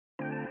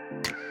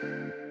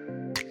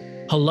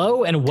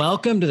Hello and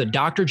welcome to the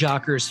Dr.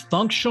 Jockers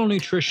Functional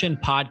Nutrition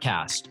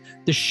Podcast,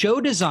 the show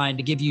designed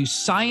to give you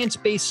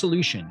science-based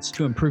solutions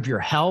to improve your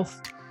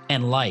health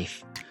and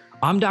life.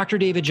 I'm Dr.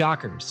 David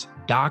Jockers,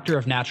 doctor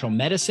of natural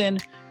medicine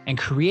and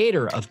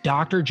creator of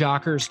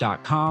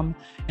drjockers.com,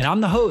 and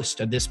I'm the host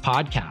of this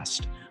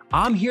podcast.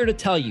 I'm here to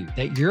tell you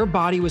that your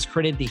body was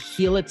created to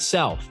heal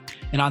itself,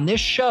 and on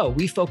this show,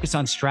 we focus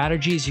on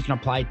strategies you can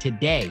apply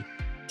today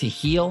to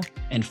heal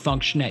and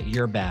function at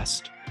your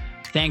best.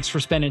 Thanks for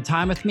spending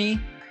time with me,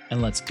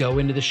 and let's go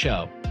into the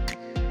show.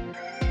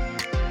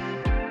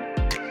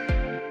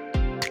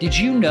 Did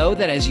you know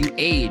that as you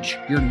age,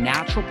 your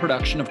natural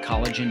production of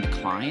collagen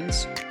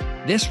declines?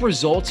 This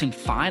results in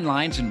fine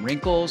lines and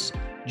wrinkles,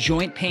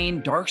 joint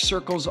pain, dark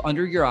circles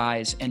under your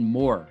eyes, and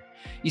more.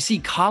 You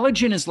see,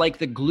 collagen is like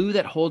the glue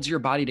that holds your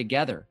body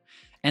together.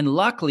 And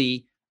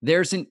luckily,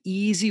 there's an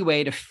easy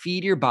way to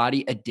feed your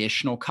body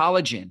additional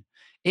collagen.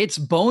 It's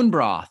bone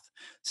broth.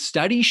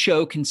 Studies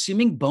show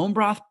consuming bone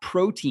broth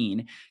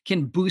protein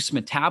can boost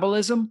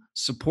metabolism,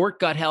 support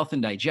gut health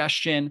and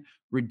digestion,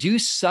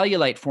 reduce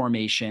cellulite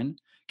formation,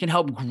 can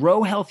help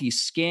grow healthy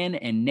skin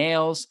and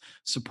nails,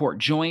 support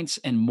joints,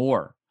 and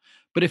more.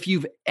 But if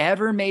you've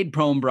ever made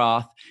bone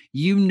broth,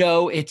 you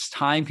know it's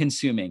time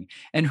consuming.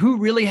 And who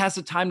really has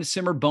the time to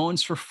simmer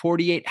bones for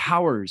 48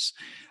 hours?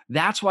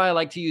 That's why I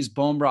like to use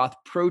bone broth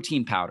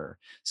protein powder.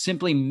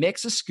 Simply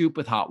mix a scoop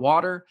with hot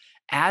water,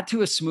 add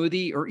to a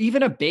smoothie or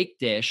even a baked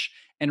dish,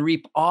 and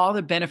reap all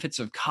the benefits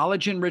of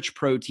collagen-rich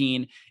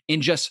protein in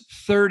just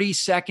 30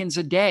 seconds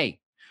a day.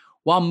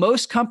 While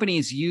most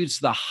companies use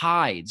the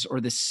hides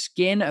or the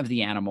skin of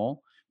the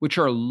animal, which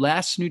are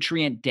less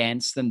nutrient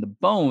dense than the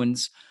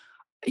bones,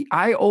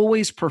 I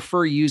always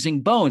prefer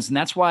using bones. And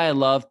that's why I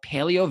love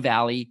Paleo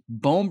Valley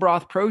bone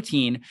broth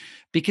protein,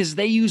 because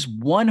they use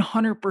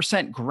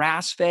 100%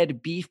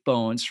 grass-fed beef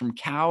bones from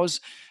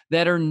cows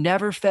that are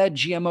never fed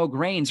GMO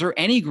grains or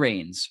any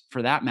grains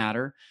for that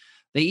matter.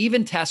 They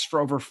even test for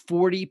over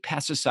 40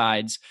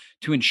 pesticides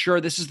to ensure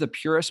this is the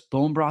purest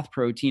bone broth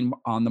protein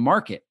on the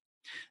market.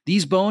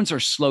 These bones are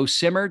slow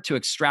simmered to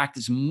extract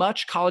as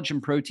much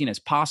collagen protein as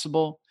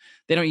possible.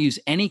 They don't use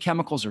any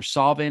chemicals or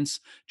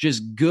solvents,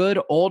 just good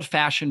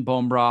old-fashioned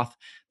bone broth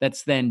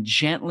that's then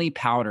gently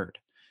powdered.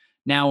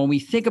 Now, when we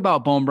think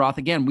about bone broth,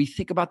 again, we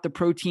think about the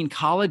protein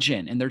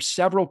collagen, and there's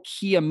several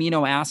key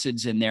amino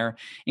acids in there,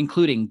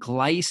 including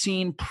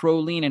glycine,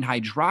 proline, and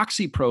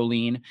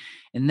hydroxyproline.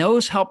 And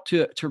those help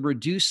to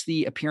reduce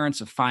the appearance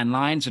of fine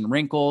lines and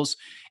wrinkles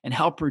and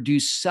help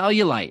reduce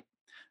cellulite.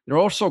 They're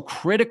also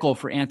critical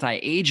for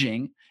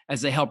anti-aging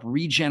as they help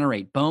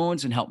regenerate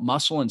bones and help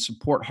muscle and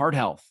support heart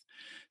health.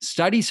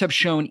 Studies have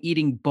shown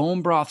eating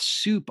bone broth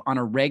soup on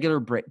a regular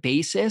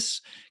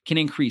basis can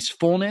increase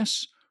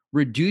fullness,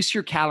 reduce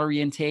your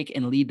calorie intake,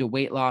 and lead to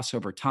weight loss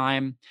over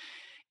time.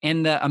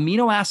 And the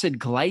amino acid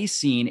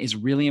glycine is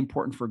really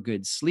important for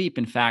good sleep.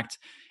 In fact,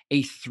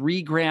 a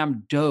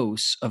 3-gram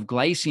dose of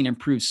glycine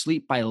improves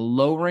sleep by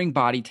lowering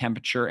body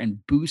temperature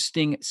and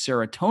boosting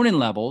serotonin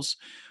levels,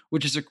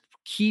 which is a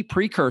key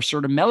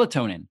precursor to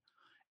melatonin.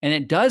 And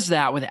it does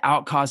that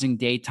without causing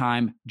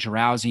daytime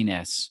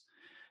drowsiness.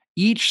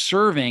 Each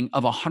serving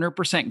of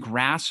 100%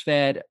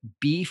 grass-fed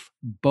beef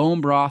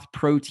bone broth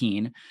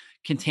protein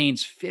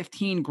contains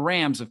 15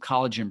 grams of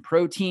collagen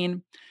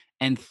protein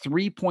and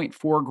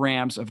 3.4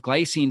 grams of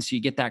glycine, so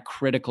you get that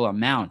critical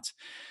amount.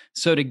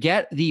 So to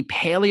get the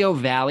Paleo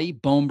Valley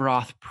bone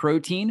broth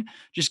protein,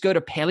 just go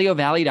to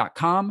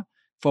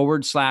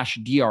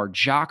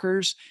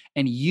paleovalley.com/drjockers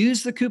and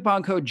use the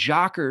coupon code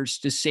JOCKERS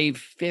to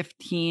save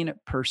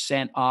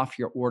 15% off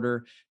your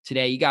order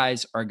today. You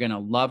guys are going to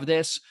love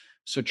this.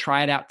 So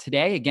try it out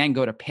today. Again,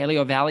 go to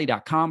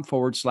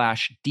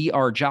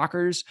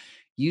paleovalley.com/drjockers.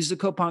 Use the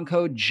coupon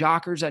code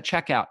JOCKERS at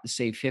checkout to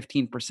save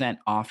 15%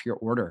 off your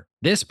order.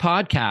 This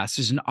podcast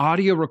is an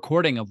audio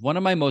recording of one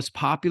of my most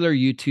popular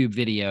YouTube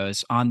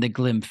videos on the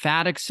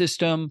glymphatic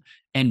system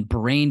and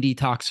brain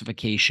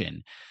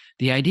detoxification.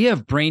 The idea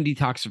of brain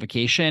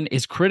detoxification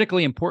is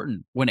critically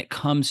important when it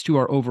comes to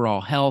our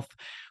overall health.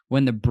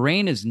 When the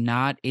brain is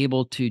not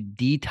able to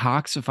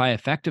detoxify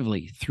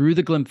effectively through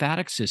the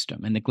glymphatic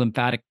system and the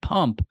glymphatic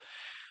pump,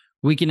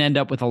 we can end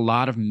up with a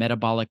lot of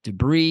metabolic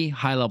debris,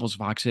 high levels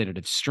of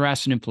oxidative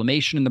stress and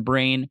inflammation in the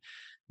brain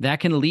that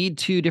can lead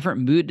to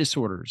different mood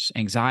disorders,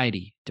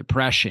 anxiety,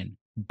 depression,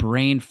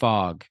 brain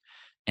fog,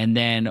 and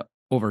then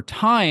over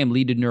time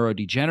lead to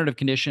neurodegenerative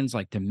conditions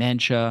like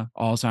dementia,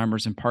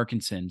 Alzheimer's, and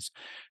Parkinson's.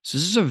 So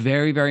this is a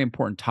very, very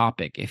important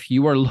topic. If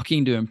you are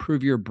looking to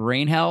improve your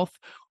brain health,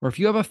 or if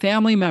you have a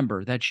family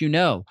member that you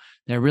know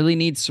that really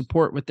needs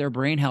support with their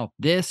brain health,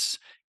 this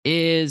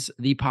is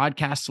the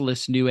podcast to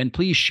listen to, and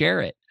please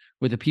share it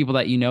with the people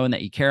that you know and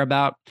that you care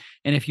about.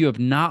 And if you have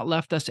not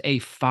left us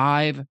a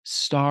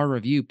 5-star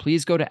review,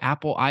 please go to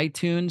Apple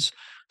iTunes,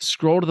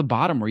 scroll to the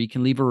bottom where you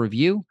can leave a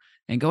review,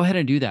 and go ahead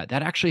and do that.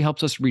 That actually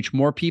helps us reach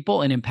more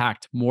people and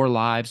impact more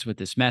lives with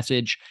this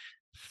message.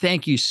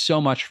 Thank you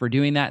so much for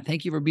doing that.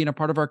 Thank you for being a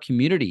part of our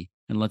community.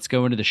 and let's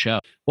go into the show.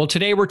 Well,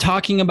 today we're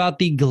talking about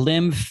the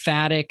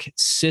glymphatic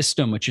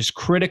system, which is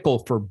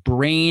critical for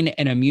brain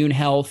and immune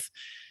health.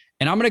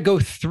 And I'm going to go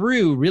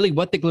through really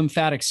what the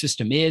glymphatic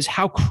system is,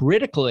 how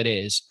critical it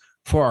is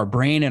for our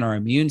brain and our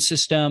immune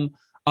system.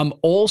 I'm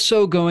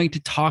also going to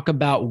talk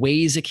about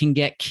ways it can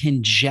get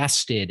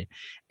congested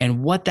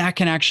and what that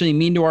can actually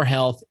mean to our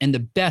health and the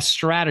best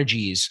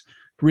strategies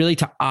really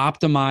to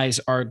optimize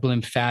our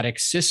glymphatic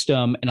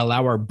system and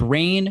allow our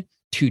brain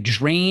to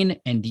drain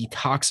and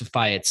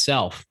detoxify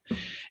itself.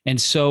 And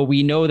so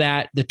we know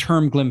that the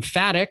term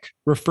glymphatic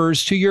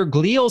refers to your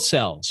glial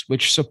cells,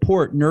 which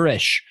support,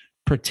 nourish,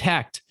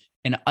 protect,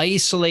 and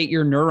isolate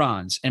your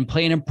neurons and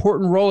play an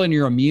important role in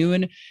your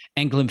immune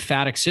and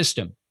glymphatic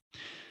system.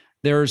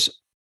 There's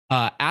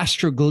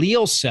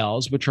astroglial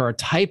cells, which are a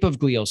type of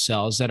glial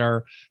cells that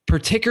are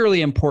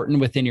particularly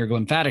important within your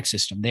glymphatic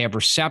system. They have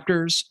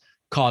receptors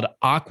called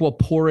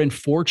aquaporin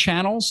 4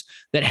 channels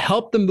that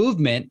help the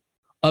movement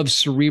of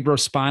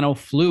cerebrospinal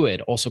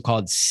fluid, also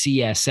called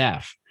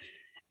CSF.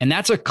 And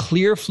that's a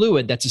clear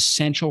fluid that's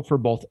essential for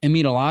both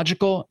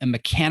immunological and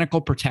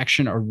mechanical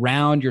protection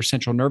around your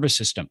central nervous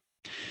system.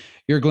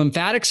 Your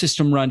glymphatic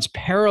system runs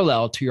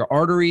parallel to your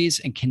arteries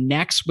and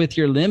connects with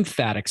your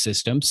lymphatic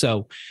system.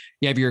 So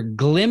you have your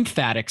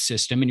glymphatic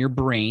system in your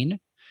brain,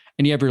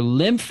 and you have your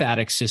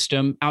lymphatic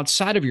system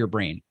outside of your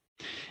brain.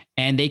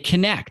 And they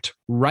connect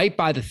right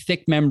by the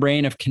thick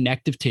membrane of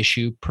connective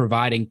tissue,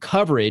 providing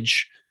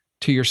coverage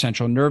to your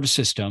central nervous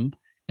system,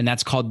 and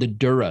that's called the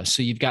dura.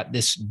 So you've got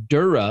this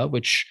dura,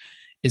 which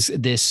is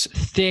this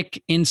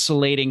thick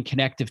insulating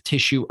connective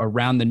tissue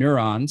around the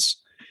neurons,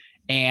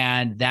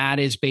 and that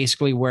is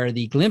basically where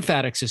the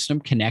glymphatic system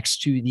connects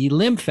to the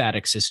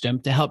lymphatic system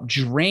to help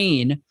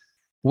drain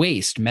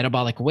waste,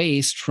 metabolic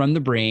waste from the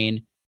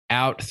brain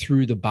out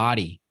through the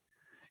body.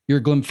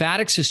 Your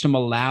glymphatic system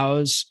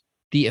allows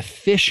the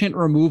efficient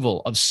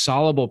removal of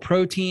soluble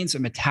proteins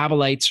and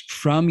metabolites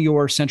from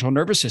your central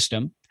nervous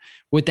system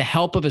with the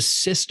help of a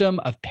system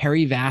of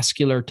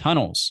perivascular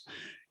tunnels.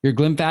 Your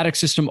glymphatic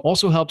system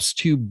also helps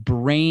to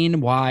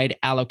brain-wide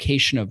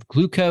allocation of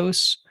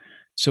glucose.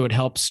 So it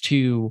helps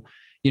to,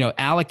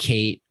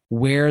 allocate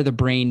where the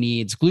brain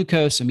needs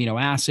glucose,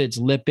 amino acids,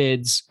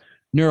 lipids,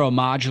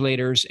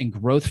 neuromodulators, and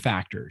growth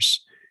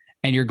factors.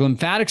 And your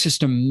glymphatic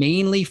system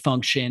mainly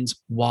functions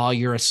while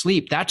you're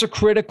asleep. That's a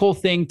critical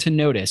thing to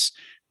notice,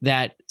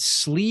 that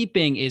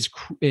sleeping is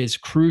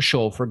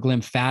crucial for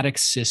glymphatic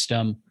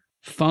system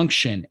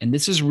function. And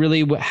this is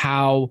really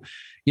how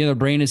the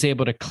brain is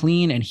able to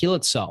clean and heal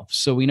itself.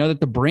 So we know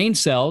that the brain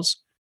cells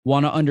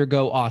want to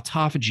undergo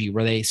autophagy,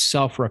 where they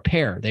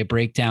self-repair. They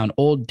break down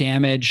old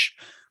damaged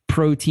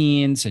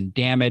proteins and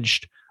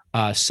damaged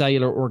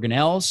cellular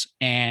organelles,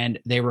 and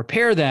they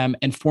repair them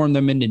and form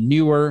them into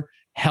newer,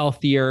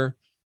 healthier,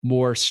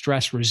 more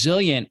stress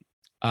resilient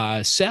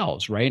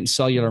cells, right? And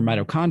cellular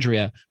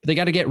mitochondria. But they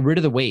got to get rid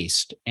of the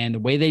waste. And the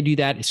way they do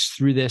that is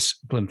through this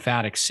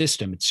glymphatic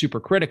system. It's super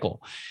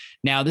critical.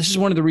 Now, this is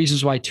one of the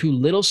reasons why too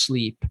little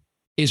sleep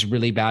is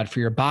really bad for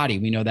your body.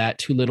 We know that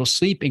too little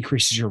sleep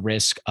increases your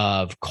risk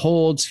of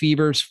colds,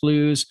 fevers,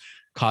 flus,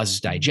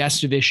 causes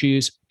digestive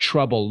issues,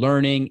 trouble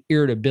learning,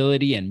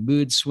 irritability and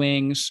mood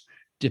swings,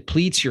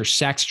 depletes your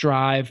sex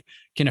drive,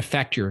 can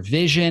affect your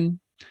vision,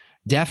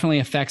 definitely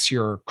affects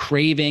your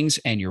cravings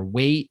and your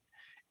weight,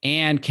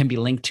 and can be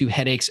linked to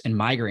headaches and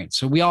migraines.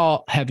 So we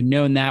all have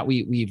known that.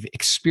 We've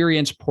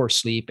experienced poor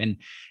sleep. And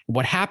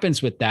what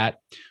happens with that,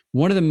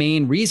 one of the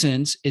main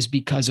reasons is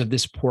because of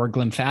this poor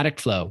glymphatic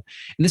flow.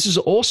 And this is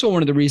also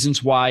one of the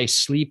reasons why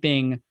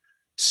sleeping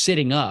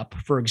sitting up,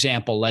 for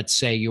example, let's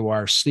say you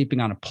are sleeping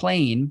on a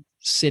plane,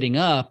 sitting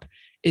up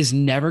is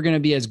never going to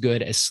be as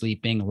good as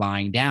sleeping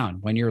lying down.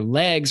 When your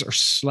legs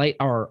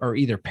are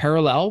either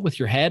parallel with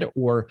your head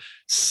or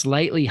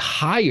slightly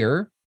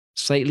higher,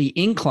 slightly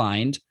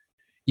inclined,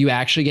 you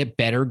actually get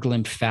better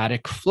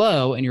glymphatic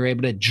flow and you're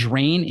able to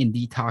drain and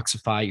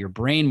detoxify your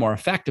brain more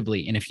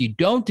effectively. And if you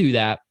don't do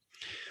that,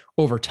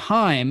 over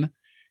time,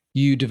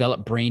 you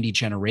develop brain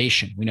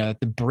degeneration. We know that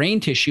the brain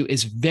tissue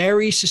is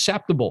very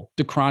susceptible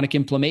to chronic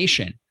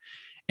inflammation.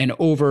 And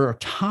over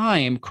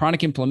time,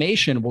 chronic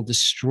inflammation will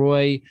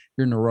destroy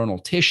your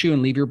neuronal tissue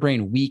and leave your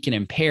brain weak and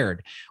impaired.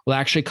 It will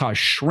actually cause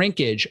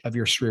shrinkage of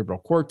your cerebral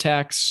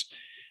cortex,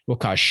 will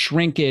cause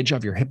shrinkage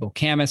of your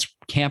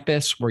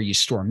hippocampus, where you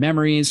store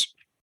memories.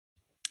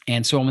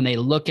 And so when they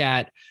look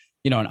at,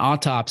 in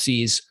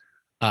autopsies,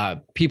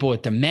 people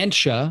with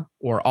dementia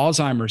or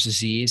Alzheimer's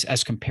disease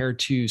as compared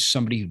to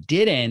somebody who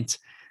didn't,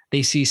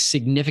 they see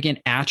significant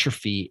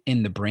atrophy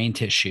in the brain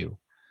tissue.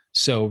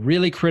 So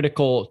really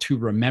critical to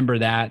remember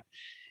that.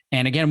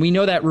 And again, we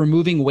know that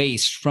removing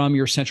waste from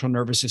your central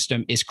nervous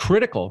system is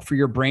critical for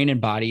your brain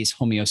and body's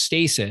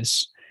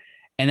homeostasis.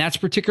 And that's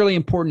particularly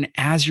important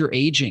as you're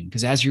aging,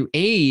 because as you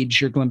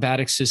age, your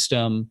glymphatic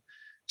system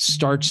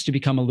starts to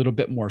become a little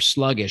bit more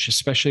sluggish,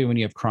 especially when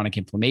you have chronic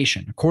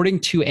inflammation.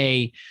 According to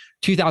a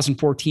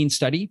 2014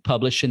 study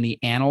published in the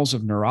Annals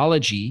of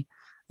Neurology,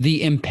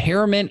 the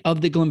impairment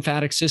of the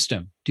glymphatic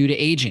system due to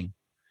aging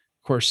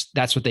Of course,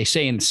 that's what they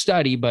say in the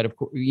study, but of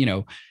course,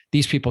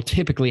 these people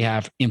typically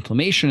have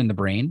inflammation in the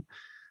brain,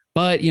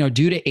 but,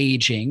 due to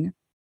aging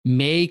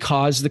may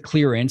cause the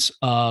clearance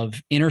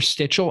of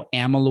interstitial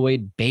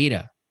amyloid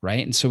beta,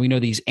 right? And so we know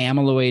these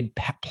amyloid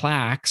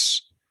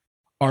plaques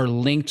are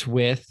linked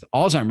with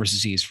Alzheimer's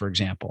disease, for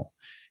example.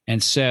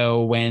 And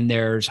so when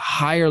there's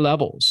higher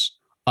levels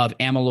of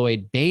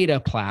amyloid beta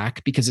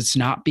plaque, because it's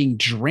not being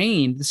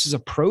drained, this is a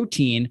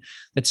protein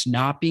that's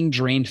not being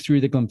drained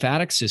through the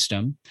lymphatic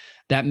system,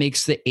 that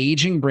makes the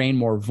aging brain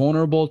more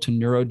vulnerable to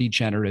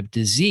neurodegenerative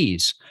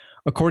disease.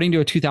 According to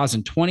a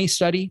 2020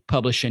 study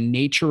published in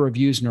Nature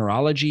Reviews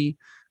Neurology,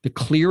 the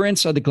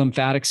clearance of the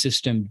lymphatic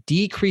system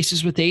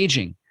decreases with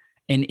aging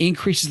and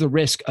increases the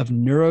risk of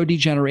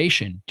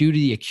neurodegeneration due to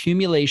the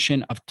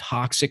accumulation of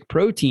toxic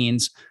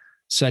proteins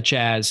such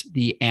as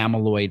the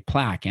amyloid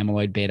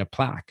beta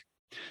plaque.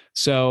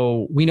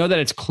 So we know that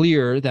it's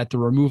clear that the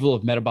removal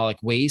of metabolic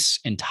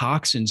waste and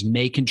toxins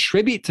may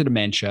contribute to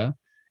dementia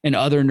and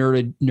other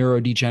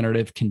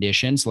neurodegenerative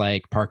conditions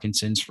like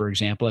Parkinson's, for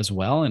example, as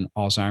well, and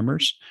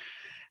Alzheimer's.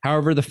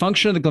 However, the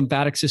function of the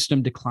lymphatic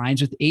system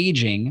declines with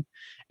aging,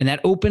 and that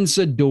opens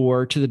the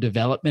door to the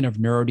development of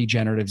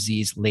neurodegenerative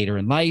disease later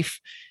in life.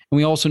 And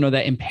we also know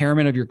that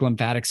impairment of your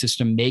lymphatic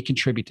system may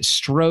contribute to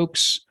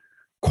strokes,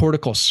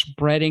 cortical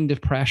spreading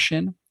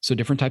depression, so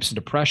different types of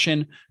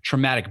depression,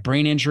 traumatic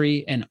brain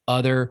injury, and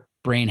other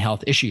brain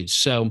health issues.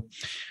 So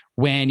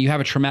when you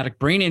have a traumatic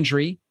brain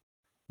injury,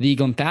 the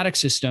lymphatic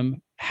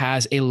system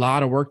has a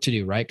lot of work to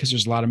do, right? Because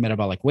there's a lot of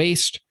metabolic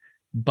waste,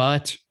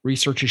 but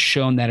research has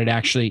shown that it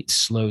actually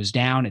slows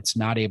down. It's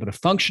not able to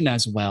function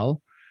as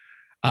well.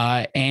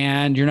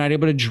 And you're not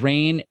able to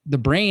drain the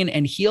brain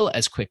and heal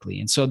as quickly.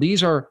 And so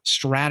these are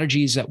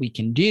strategies that we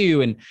can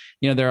do. And,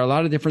 there are a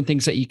lot of different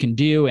things that you can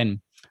do. And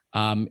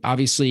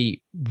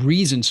obviously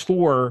reasons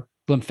for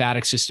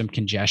lymphatic system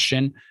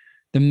congestion.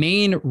 The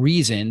main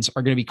reasons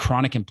are going to be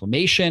chronic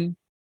inflammation,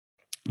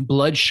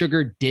 blood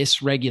sugar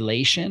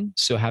dysregulation,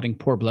 so having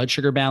poor blood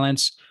sugar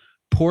balance,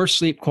 poor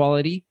sleep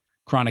quality,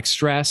 chronic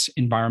stress,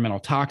 environmental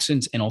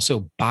toxins, and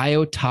also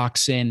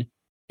biotoxin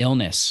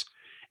illness.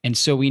 And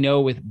so we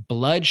know with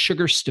blood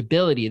sugar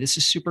stability, this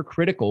is super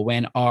critical.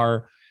 When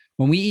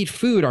we eat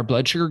food, our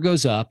blood sugar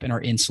goes up and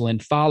our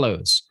insulin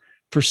follows.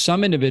 For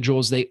some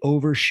individuals, they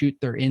overshoot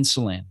their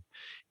insulin,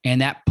 and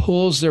that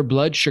pulls their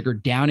blood sugar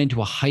down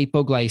into a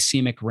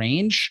hypoglycemic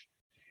range.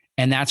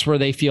 And that's where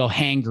they feel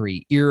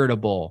hangry,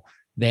 irritable.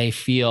 They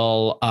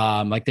feel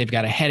like they've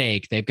got a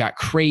headache. They've got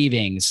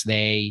cravings.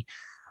 They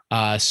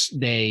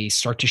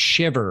start to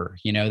shiver.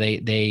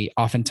 They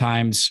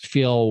oftentimes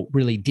feel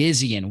really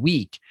dizzy and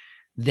weak.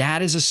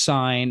 That is a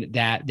sign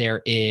that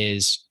there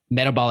is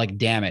metabolic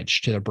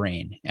damage to the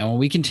brain. And when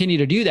we continue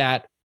to do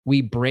that,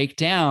 we break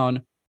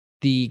down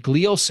the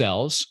glial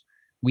cells,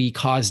 we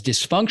cause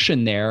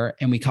dysfunction there,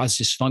 and we cause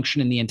dysfunction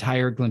in the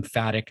entire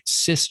lymphatic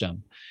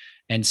system.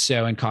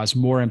 And cause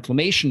more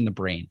inflammation in the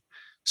brain.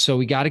 So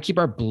we got to keep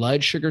our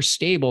blood sugar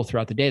stable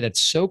throughout the day. That's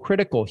so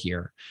critical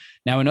here.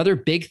 Now, another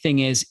big thing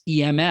is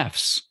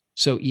EMFs.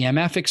 So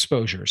EMF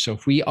exposure. So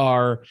if we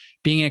are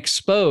being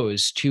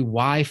exposed to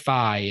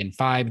Wi-Fi and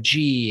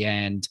 5G,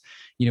 and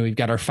we've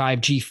got our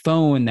 5G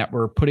phone that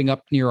we're putting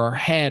up near our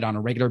head on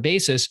a regular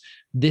basis,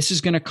 this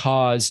is going to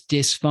cause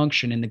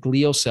dysfunction in the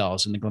glial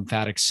cells in the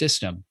lymphatic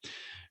system.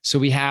 So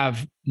we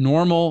have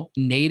normal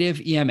native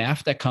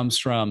EMF that comes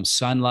from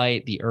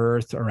sunlight, the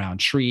earth, around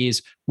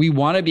trees. We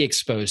want to be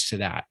exposed to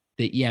that,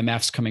 the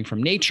EMFs coming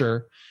from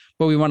nature,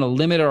 but we want to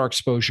limit our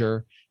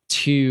exposure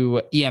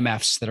to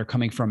EMFs that are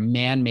coming from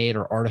man-made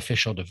or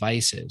artificial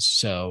devices.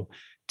 So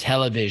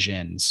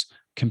televisions,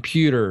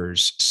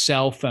 computers,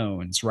 cell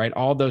phones, right?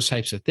 All those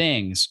types of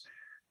things.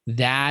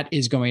 That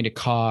is going to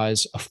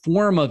cause a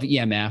form of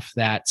EMF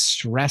that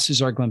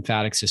stresses our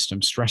lymphatic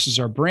system, stresses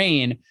our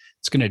brain.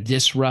 It's going to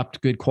disrupt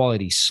good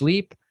quality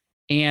sleep,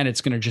 and it's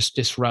going to just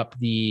disrupt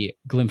the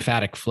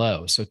lymphatic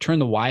flow. So turn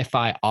the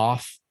Wi-Fi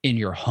off in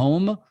your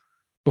home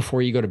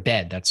before you go to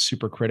bed. That's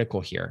super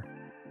critical here.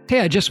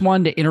 Hey, I just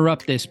wanted to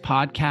interrupt this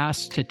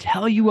podcast to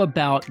tell you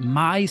about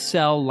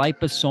MyCell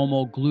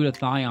liposomal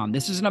glutathione.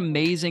 This is an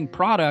amazing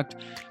product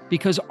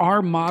because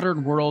our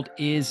modern world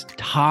is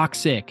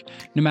toxic.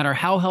 No matter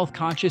how health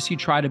conscious you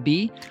try to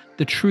be,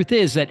 the truth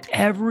is that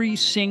every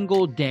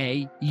single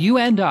day, you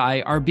and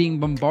I are being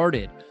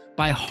bombarded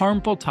by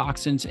harmful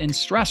toxins and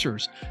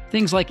stressors,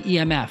 things like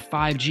EMF,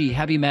 5G,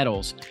 heavy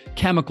metals,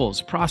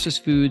 chemicals,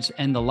 processed foods,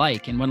 and the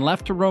like. And when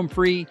left to roam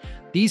free,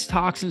 these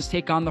toxins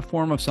take on the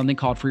form of something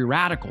called free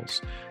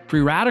radicals.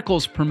 Free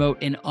radicals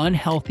promote an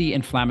unhealthy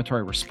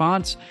inflammatory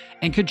response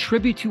and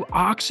contribute to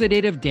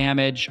oxidative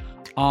damage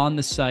on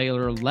the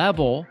cellular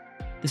level.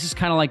 This is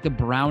kind of like the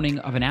browning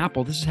of an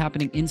apple. This is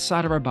happening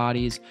inside of our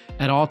bodies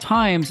at all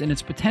times, and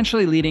it's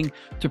potentially leading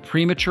to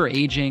premature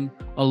aging,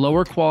 a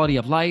lower quality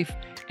of life,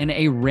 and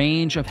a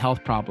range of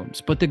health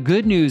problems. But the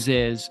good news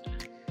is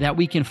that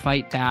we can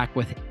fight back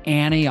with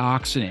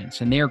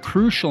antioxidants, and they are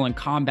crucial in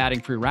combating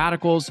free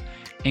radicals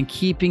and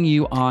keeping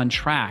you on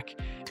track.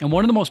 And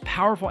one of the most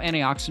powerful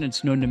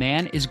antioxidants known to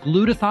man is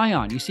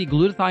glutathione. You see,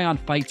 glutathione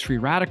fights free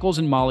radicals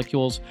and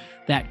molecules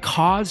that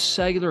cause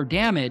cellular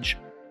damage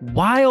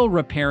while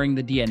repairing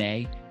the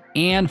DNA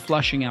and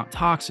flushing out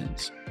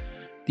toxins.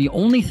 The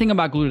only thing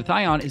about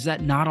glutathione is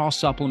that not all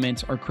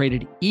supplements are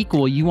created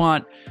equal. You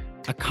want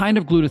a kind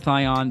of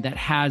glutathione that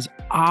has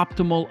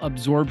optimal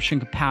absorption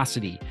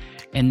capacity.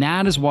 And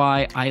that is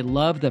why I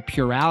love the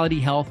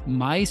Purality Health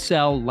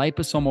MyCell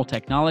liposomal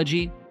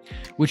technology,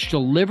 which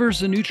delivers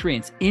the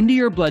nutrients into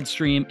your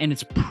bloodstream, and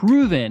it's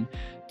proven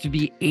to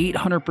be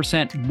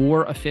 800%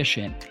 more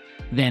efficient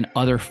than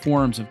other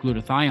forms of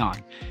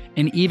glutathione.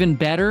 And even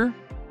better,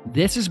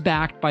 this is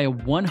backed by a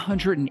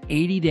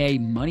 180-day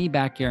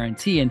money-back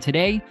guarantee. And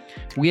today,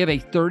 we have a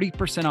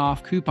 30%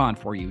 off coupon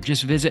for you.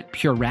 Just visit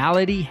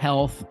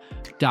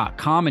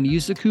puralityhealth.com and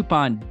use the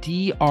coupon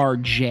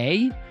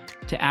DRJ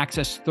to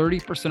access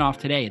 30% off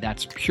today.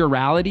 That's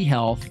Purality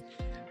Health.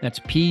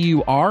 That's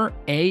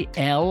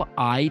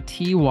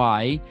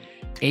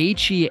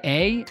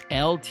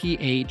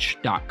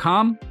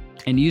PuralityHealth.com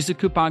and use the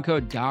coupon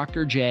code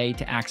Dr. J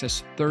to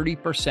access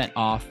 30%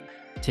 off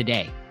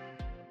today.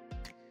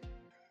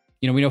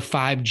 You know, we know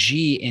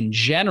 5G in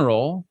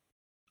general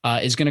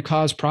is going to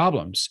cause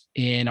problems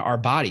in our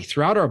body,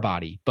 throughout our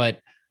body, but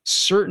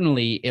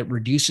certainly it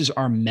reduces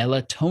our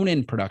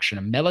melatonin production.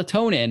 And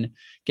melatonin,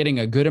 getting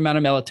a good amount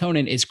of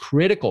melatonin is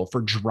critical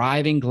for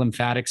driving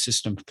lymphatic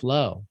system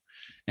flow.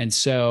 And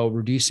so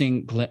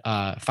reducing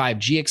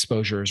 5G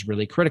exposure is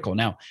really critical.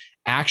 Now,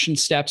 action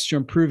steps to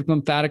improve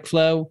lymphatic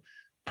flow: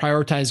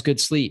 prioritize good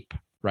sleep,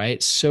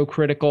 right? So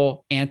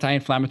critical.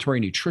 Anti-inflammatory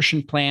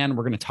nutrition plan.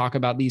 We're going to talk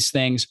about these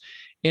things.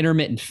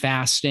 Intermittent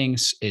fasting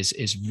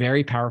is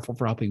very powerful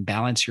for helping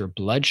balance your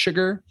blood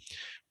sugar,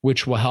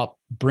 which will help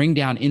bring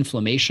down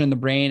inflammation in the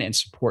brain and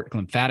support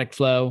lymphatic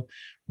flow.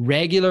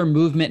 Regular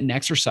movement and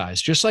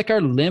exercise. Just like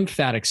our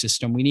lymphatic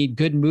system, we need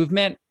good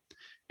movement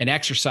and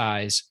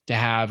exercise to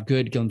have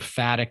good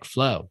lymphatic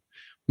flow.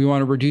 We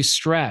want to reduce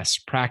stress,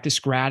 practice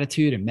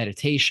gratitude and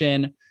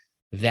meditation.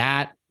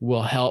 That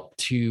will help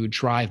to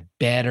drive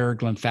better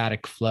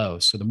lymphatic flow.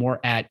 So the more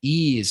at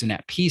ease and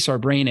at peace our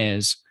brain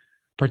is,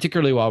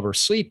 particularly while we're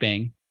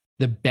sleeping,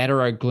 the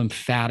better our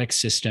lymphatic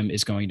system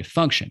is going to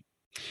function.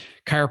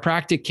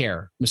 Chiropractic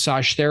care,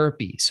 massage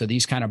therapy. So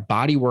these kind of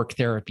body work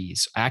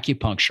therapies,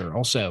 acupuncture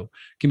also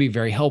can be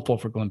very helpful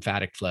for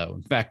lymphatic flow.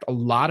 In fact, a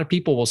lot of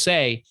people will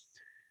say,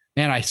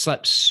 man, I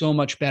slept so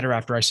much better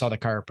after I saw the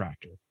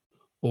chiropractor,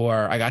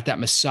 or I got that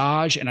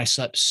massage and I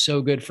slept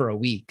so good for a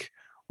week,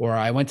 or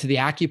I went to the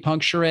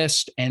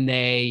acupuncturist and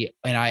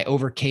I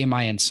overcame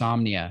my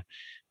insomnia.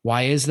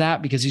 Why is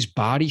that? Because these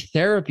body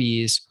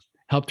therapies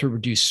help to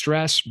reduce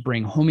stress,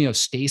 bring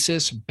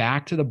homeostasis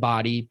back to the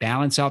body,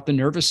 balance out the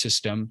nervous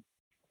system,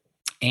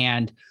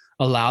 and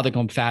allow the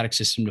lymphatic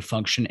system to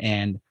function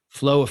and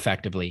flow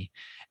effectively.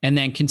 And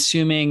then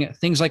consuming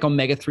things like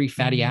omega-3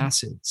 fatty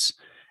acids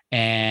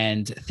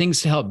and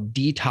things to help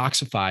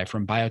detoxify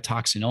from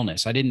biotoxin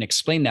illness. I didn't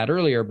explain that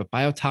earlier, but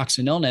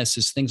biotoxin illness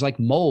is things like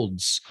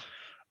molds.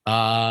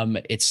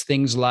 It's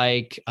things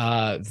like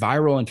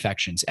viral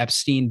infections,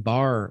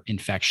 Epstein-Barr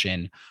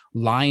infection,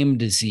 Lyme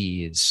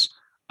disease,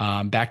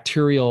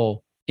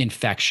 bacterial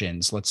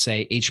infections, let's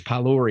say H.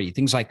 pylori,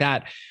 things like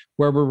that,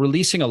 where we're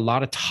releasing a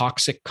lot of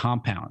toxic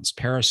compounds,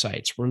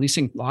 parasites. We're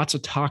releasing lots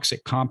of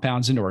toxic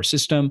compounds into our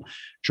system,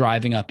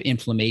 driving up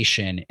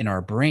inflammation in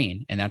our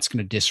brain, and that's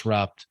going to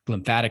disrupt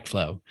lymphatic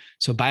flow.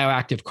 So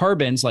bioactive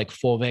carbons like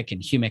fulvic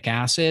and humic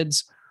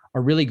acids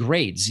are really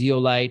great.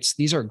 Zeolites,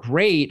 these are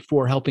great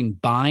for helping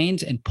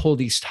bind and pull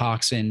these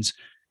toxins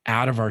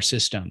out of our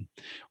system.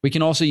 We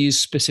can also use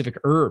specific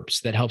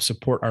herbs that help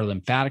support our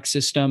lymphatic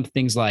system.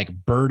 Things like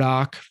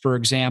burdock, for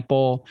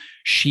example,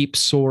 sheep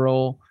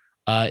sorrel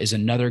is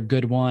another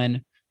good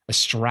one.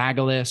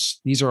 Astragalus.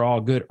 These are all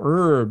good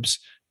herbs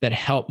that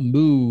help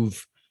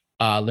move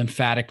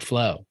lymphatic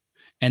flow.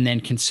 And then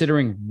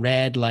considering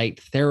red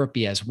light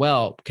therapy as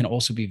well can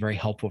also be very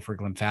helpful for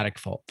lymphatic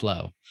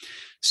flow.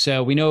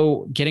 So we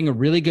know getting a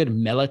really good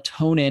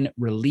melatonin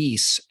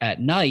release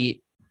at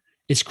night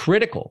is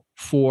critical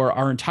for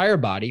our entire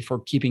body,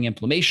 for keeping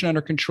inflammation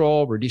under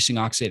control, reducing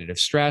oxidative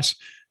stress,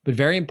 but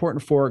very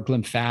important for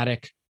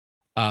lymphatic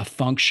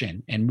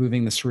function and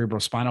moving the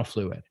cerebrospinal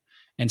fluid.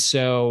 And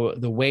so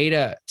the way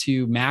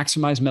to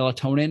maximize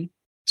melatonin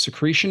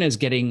secretion is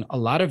getting a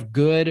lot of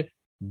good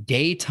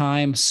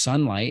daytime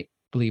sunlight,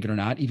 believe it or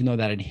not, even though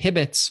that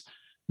inhibits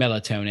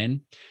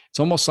melatonin. It's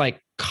almost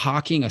like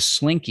cocking a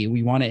slinky.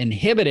 We want to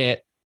inhibit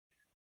it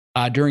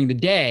during the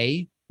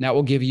day. That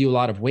will give you a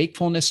lot of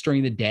wakefulness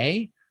during the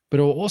day,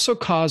 but it will also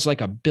cause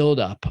like a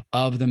buildup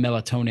of the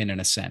melatonin in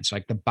a sense.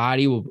 Like the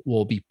body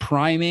will be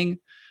priming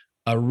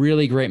a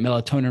really great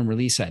melatonin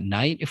release at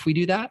night if we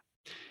do that.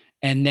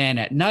 And then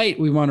at night,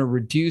 we want to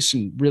reduce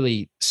and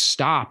really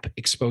stop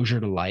exposure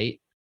to light,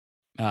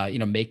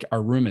 make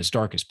our room as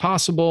dark as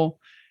possible.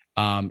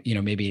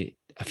 Maybe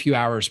a few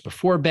hours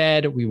before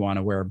bed, we want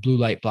to wear blue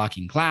light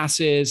blocking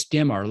glasses,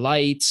 dim our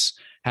lights,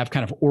 have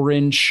kind of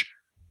orange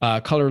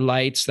color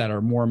lights that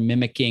are more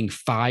mimicking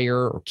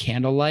fire or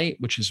candlelight,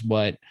 which is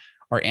what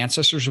our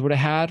ancestors would have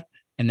had.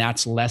 And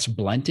that's less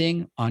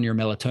blunting on your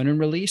melatonin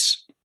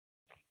release.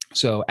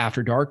 So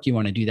after dark, you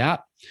want to do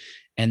that.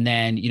 And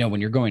then,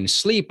 when you're going to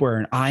sleep, wear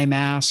an eye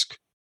mask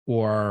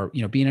or,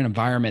 be in an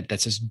environment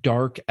that's as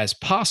dark as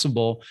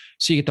possible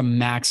so you get the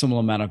maximum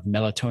amount of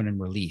melatonin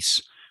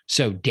release.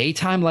 So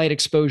daytime light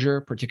exposure,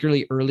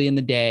 particularly early in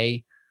the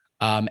day,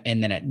 and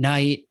then at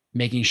night,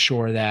 making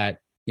sure that,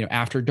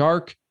 after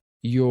dark,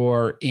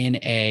 you're in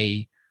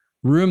a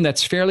room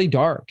that's fairly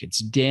dark. It's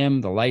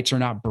dim. The lights are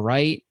not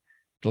bright.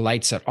 The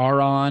lights that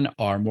are on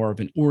are more of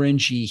an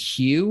orangey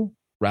hue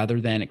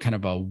rather than kind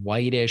of a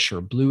whitish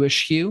or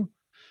bluish hue.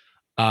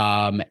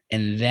 And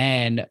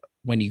then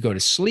when you go to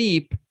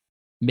sleep,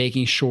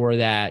 making sure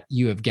that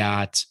you have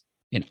got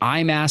an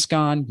eye mask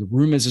on, your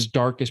room is as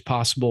dark as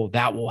possible.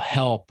 That will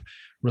help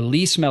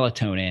release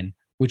melatonin,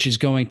 which is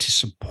going to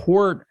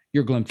support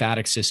your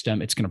glymphatic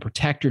system. It's going to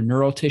protect your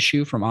neural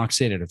tissue from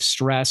oxidative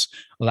stress,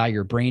 allow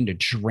your brain to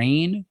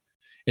drain.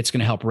 It's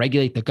going to help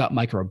regulate the gut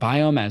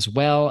microbiome as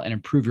well and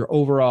improve your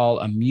overall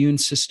immune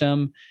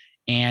system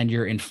and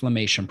your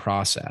inflammation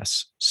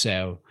process.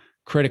 So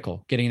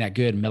critical, getting that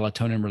good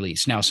melatonin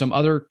release. Now, some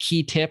other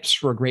key tips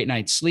for a great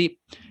night's sleep: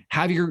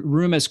 have your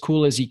room as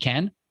cool as you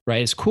can,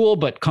 right? As cool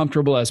but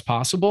comfortable as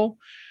possible.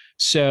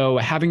 So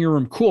having your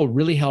room cool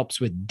really helps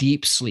with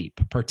deep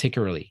sleep,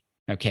 particularly.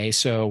 Okay,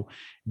 so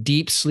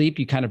deep sleep,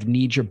 you kind of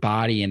need your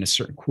body in a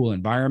certain cool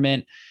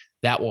environment.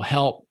 That will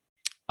help.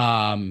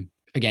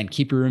 Again,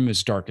 keep your room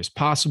as dark as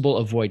possible.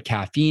 Avoid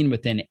caffeine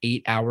within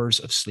 8 hours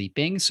of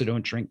sleeping. So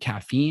don't drink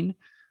caffeine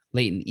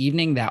late in the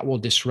evening. That will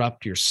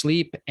disrupt your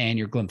sleep and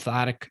your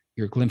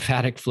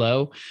glymphatic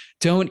flow.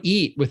 Don't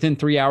eat within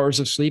 3 hours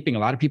of sleeping. A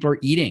lot of people are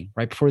eating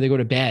right before they go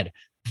to bed.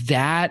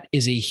 That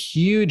is a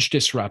huge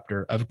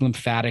disruptor of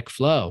glymphatic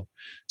flow.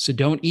 So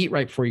don't eat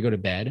right before you go to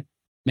bed.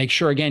 Make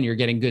sure, again, you're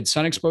getting good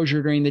sun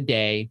exposure during the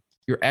day.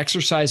 You're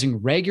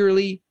exercising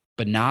regularly,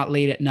 but not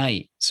late at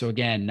night. So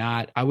again,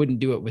 I wouldn't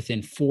do it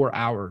within 4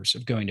 hours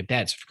of going to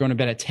bed. So if you're going to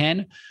bed at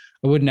 10,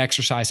 I wouldn't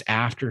exercise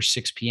after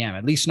 6 p.m.,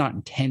 at least not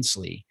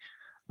intensely.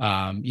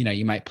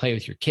 You might play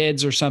with your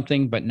kids or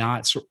something, but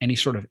not any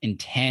sort of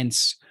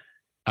intense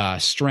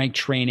strength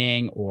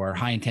training or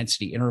high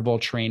intensity interval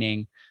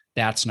training.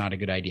 That's not a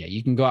good idea.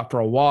 You can go out for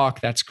a walk.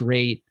 That's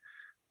great.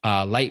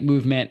 Light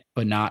movement,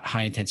 but not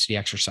high intensity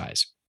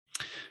exercise.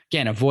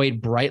 Again, avoid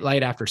bright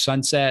light after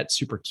sunset,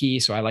 super key.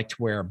 So I like to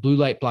wear blue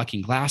light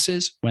blocking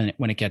glasses when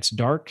it gets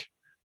dark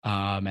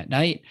at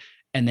night.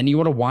 And then you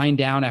want to wind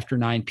down after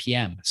 9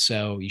 p.m.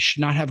 So you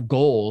should not have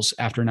goals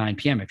after 9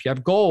 p.m. If you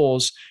have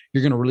goals,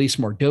 you're going to release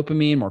more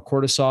dopamine, more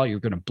cortisol. You're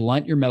going to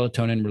blunt your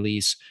melatonin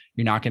release.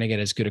 You're not going to get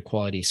as good a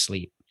quality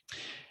sleep.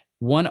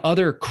 One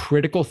other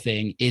critical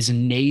thing is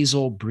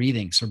nasal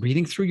breathing. So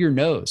breathing through your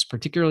nose,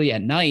 particularly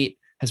at night,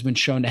 has been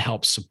shown to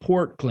help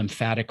support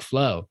glymphatic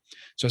flow.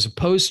 So as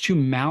opposed to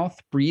mouth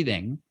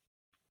breathing,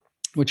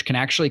 which can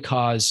actually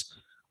cause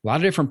a lot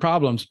of different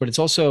problems, but it's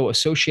also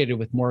associated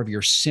with more of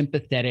your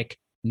sympathetic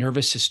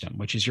nervous system,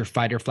 which is your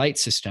fight or flight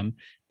system,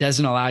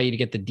 doesn't allow you to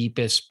get the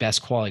deepest,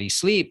 best quality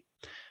sleep.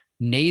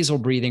 Nasal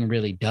breathing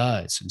really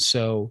does. And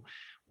so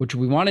what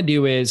we want to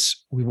do is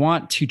we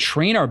want to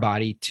train our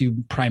body to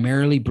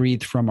primarily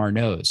breathe from our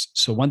nose.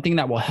 So one thing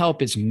that will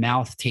help is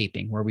mouth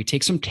taping, where we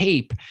take some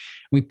tape,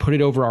 we put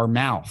it over our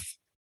mouth.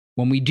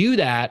 When we do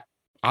that,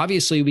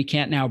 obviously we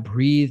can't now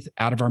breathe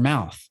out of our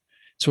mouth.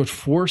 So it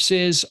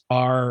forces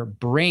our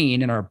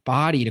brain and our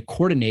body to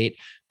coordinate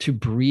to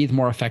breathe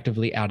more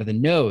effectively out of the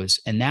nose.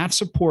 And that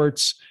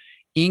supports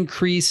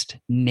increased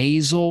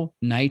nasal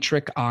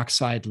nitric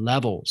oxide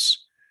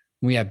levels.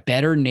 When we have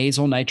better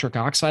nasal nitric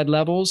oxide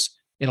levels,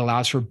 it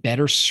allows for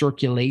better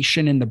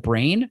circulation in the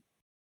brain,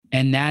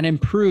 and that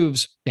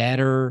improves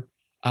better,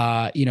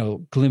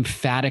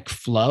 glymphatic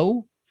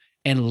flow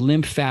and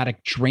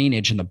lymphatic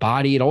drainage in the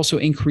body. It also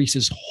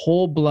increases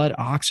whole blood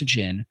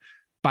oxygen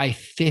by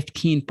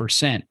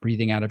 15%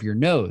 breathing out of your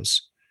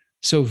nose.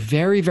 So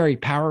very, very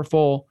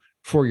powerful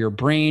for your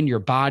brain, your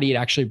body. It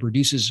actually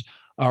produces,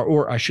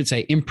 or I should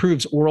say,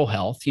 improves oral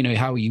health. You know,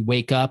 how you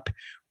wake up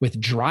with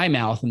dry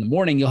mouth in the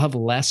morning, you'll have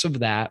less of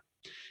that.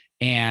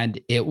 And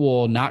it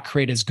will not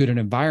create as good an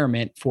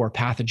environment for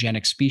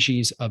pathogenic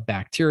species of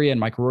bacteria and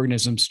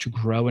microorganisms to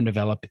grow and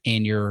develop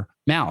in your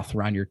mouth,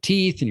 around your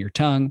teeth and your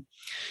tongue.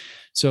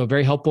 So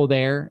very helpful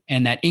there.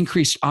 And that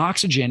increased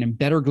oxygen and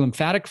better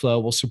glymphatic flow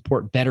will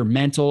support better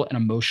mental and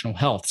emotional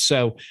health.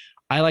 So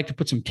I like to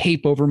put some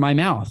tape over my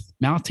mouth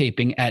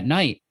taping at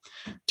night,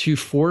 to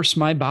force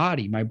my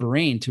body, my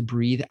brain, to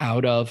breathe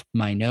out of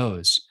my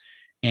nose.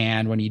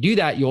 And when you do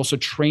that, you also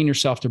train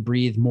yourself to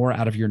breathe more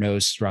out of your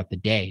nose throughout the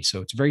day.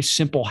 So it's a very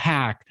simple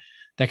hack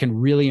that can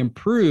really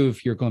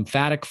improve your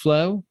glymphatic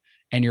flow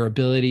and your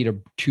ability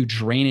to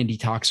drain and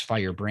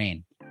detoxify your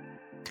brain.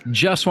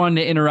 Just wanted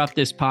to interrupt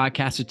this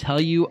podcast to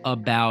tell you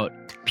about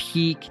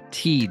Peak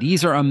Tea.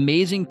 These are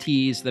amazing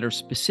teas that are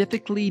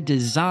specifically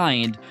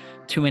designed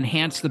to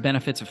enhance the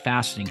benefits of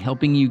fasting,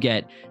 helping you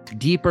get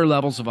deeper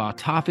levels of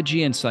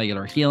autophagy and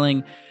cellular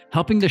healing.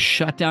 helping to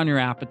shut down your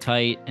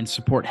appetite and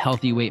support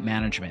healthy weight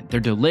management. They're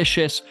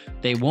delicious.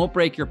 They won't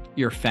break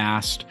your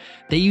fast.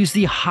 They use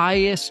the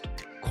highest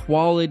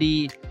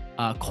quality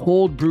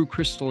cold brew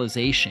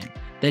crystallization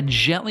that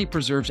gently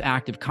preserves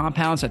active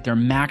compounds at their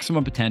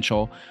maximum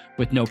potential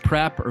with no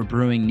prep or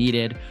brewing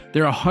needed.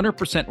 They're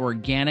 100%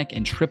 organic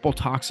and triple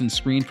toxin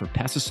screened for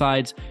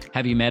pesticides,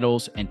 heavy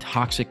metals, and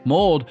toxic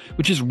mold,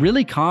 which is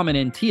really common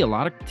in tea. A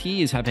lot of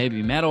teas have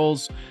heavy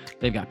metals,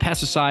 they've got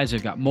pesticides,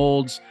 they've got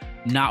molds.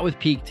 Not with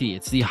Pique tea.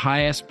 It's the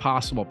highest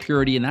possible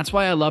purity, and that's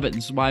why I love it.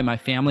 This is why my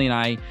family and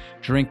I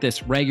drink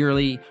this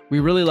regularly. We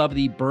really love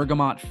the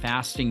bergamot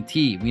fasting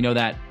tea. We know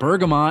that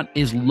bergamot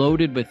is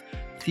loaded with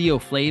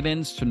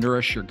theoflavins to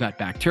nourish your gut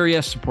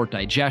bacteria, support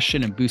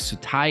digestion, and boost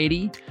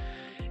satiety.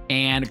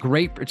 And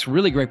it's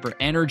really great for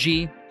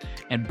energy.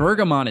 And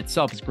bergamot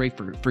itself is great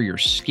for your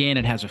skin.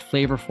 It has a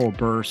flavorful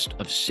burst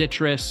of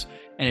citrus,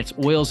 and its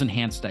oils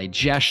enhance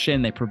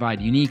digestion. They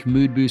provide unique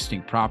mood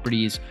boosting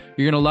properties.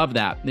 You're going to love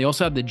that. They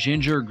also have the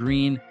ginger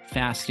green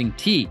fasting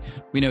tea.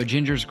 We know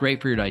ginger is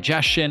great for your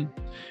digestion,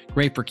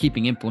 great for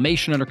keeping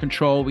inflammation under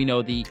control. We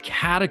know the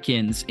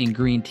catechins in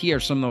green tea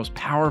are some of the most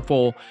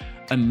powerful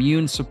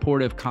immune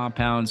supportive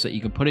compounds that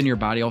you can put in your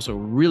body. Also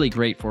really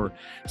great for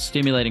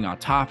stimulating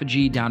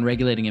autophagy,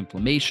 down-regulating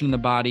inflammation in the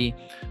body.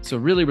 So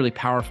really, really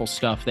powerful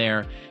stuff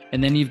there.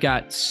 And then you've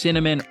got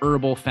cinnamon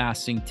herbal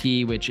fasting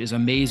tea, which is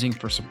amazing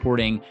for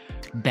supporting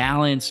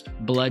balanced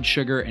blood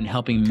sugar and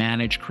helping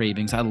manage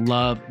cravings. I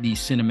love the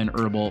cinnamon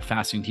herbal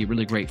fasting tea,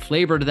 really great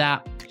flavor to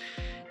that.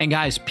 And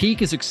guys,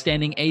 Pique is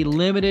extending a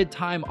limited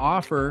time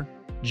offer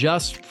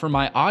just for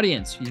my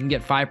audience. You can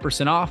get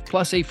 5% off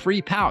plus a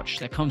free pouch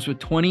that comes with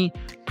 20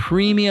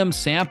 premium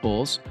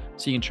samples.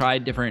 So you can try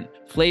different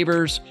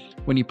flavors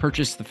when you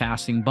purchase the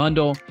fasting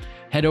bundle.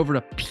 Head over to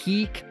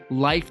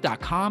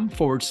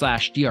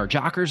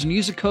piquelife.com/drjockers and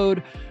use the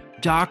code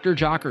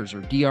drjockers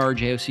or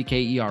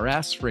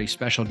DRJOCKERS for a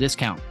special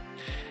discount.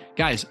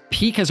 Guys,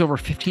 Pique has over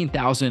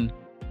 15,000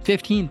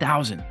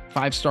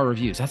 5-star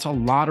reviews. That's a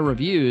lot of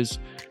reviews.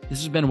 This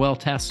has been well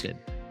tested.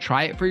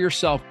 Try it for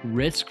yourself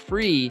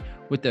risk-free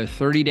with their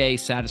 30-day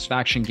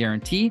satisfaction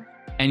guarantee,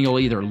 and you'll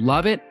either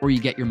love it or you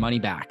get your money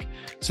back.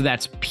 So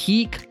that's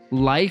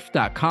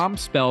piquelife.com,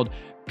 spelled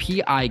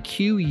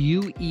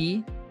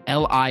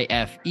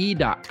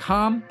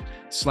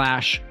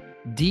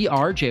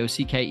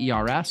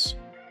piquelife.com/DRJOCKERS,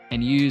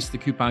 and use the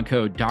coupon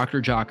code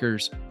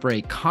drjockers for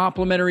a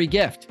complimentary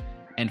gift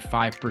and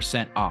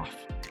 5% off.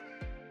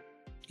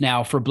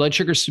 Now, for blood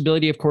sugar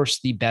stability, of course,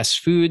 the best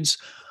foods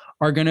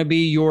are going to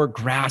be your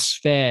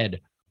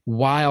grass-fed,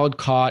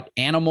 wild-caught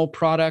animal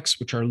products,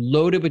 which are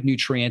loaded with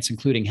nutrients,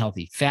 including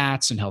healthy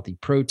fats and healthy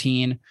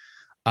protein.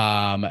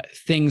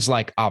 Things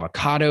like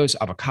avocados,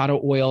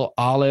 avocado oil,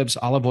 olives,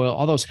 olive oil,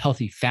 all those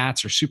healthy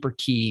fats are super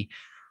key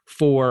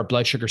for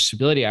blood sugar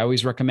stability. I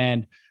always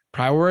recommend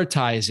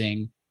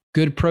prioritizing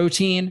good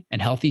protein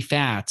and healthy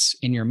fats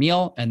in your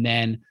meal, and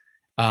then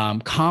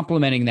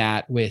complementing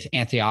that with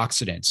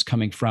antioxidants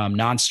coming from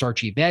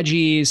non-starchy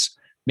veggies,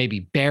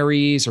 maybe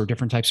berries or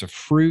different types of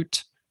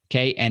fruit,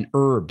 okay, and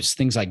herbs,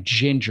 things like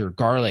ginger,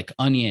 garlic,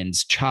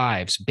 onions,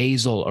 chives,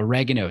 basil,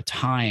 oregano,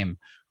 thyme,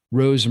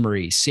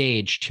 rosemary,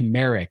 sage,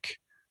 turmeric,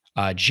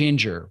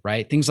 ginger,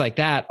 right? Things like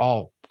that,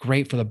 all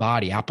great for the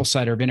body. Apple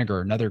cider vinegar,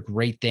 another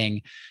great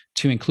thing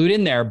to include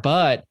in there,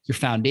 but your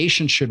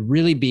foundation should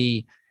really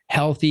be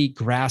healthy,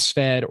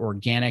 grass-fed,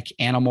 organic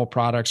animal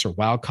products or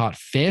wild-caught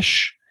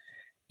fish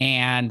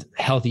and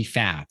healthy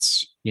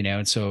fats,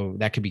 and so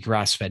that could be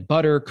grass-fed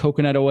butter,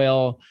 coconut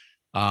oil,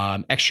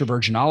 extra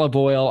virgin olive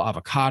oil,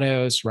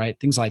 avocados, right?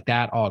 Things like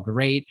that, all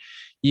great.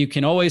 You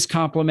can always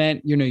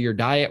complement, your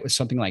diet with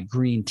something like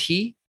green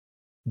tea,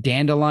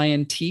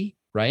 dandelion tea,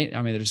 right?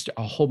 I mean, there's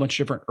a whole bunch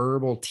of different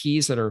herbal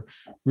teas that are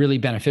really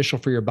beneficial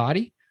for your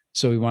body.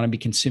 So we want to be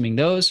consuming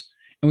those.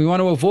 And we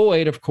want to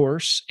avoid, of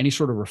course, any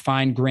sort of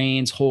refined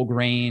grains, whole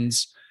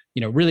grains,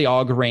 really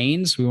all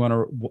grains. We want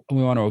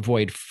to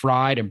avoid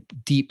fried and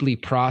deeply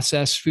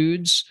processed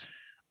foods.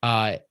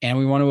 And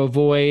we want to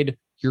avoid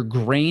your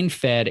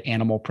grain-fed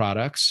animal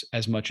products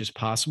as much as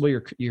possible,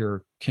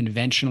 your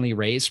conventionally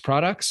raised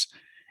products,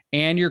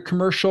 and your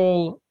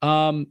commercial,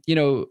 vegetable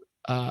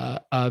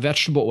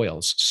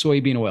oils,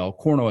 soybean oil,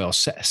 corn oil,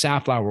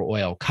 safflower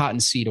oil,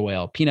 cottonseed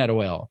oil, peanut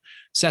oil,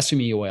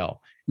 sesame oil.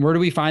 And where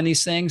do we find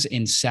these things?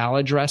 In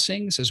salad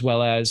dressings, as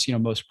well as,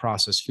 most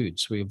processed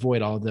foods. So we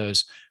avoid all of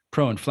those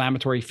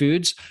pro-inflammatory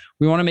foods.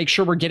 We want to make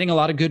sure we're getting a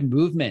lot of good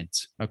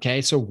movement.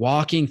 Okay. So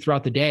walking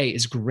throughout the day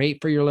is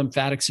great for your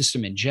lymphatic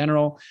system in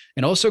general,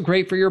 and also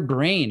great for your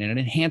brain. And it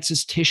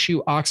enhances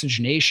tissue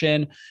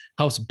oxygenation,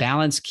 helps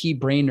balance key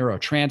brain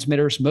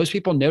neurotransmitters. Most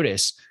people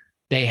notice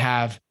they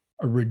have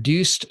a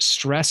reduced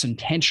stress and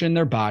tension in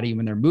their body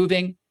when they're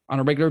moving on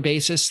a regular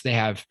basis. They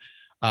have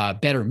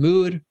better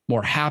mood,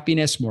 more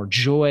happiness, more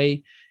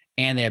joy,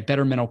 and they have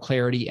better mental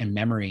clarity and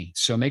memory.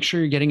 So make sure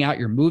you're getting out,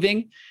 you're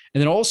moving, and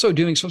then also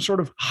doing some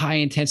sort of high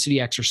intensity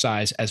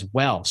exercise as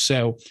well.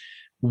 So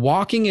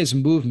walking is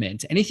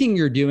movement. Anything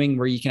you're doing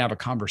where you can have a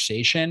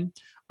conversation,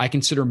 I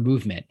consider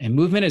movement, and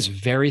movement is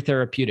very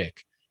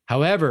therapeutic.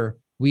 However,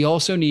 we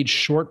also need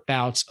short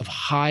bouts of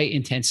high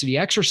intensity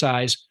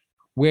exercise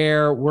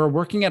where we're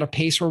working at a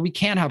pace where we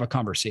can't have a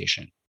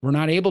conversation. We're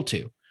not able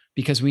to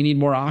because we need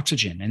more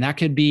oxygen. And that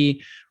could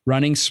be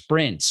running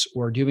sprints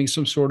or doing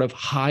some sort of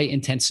high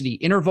intensity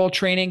interval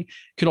training.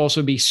 Could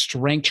also be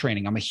strength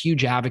training. I'm a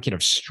huge advocate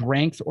of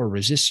strength or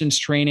resistance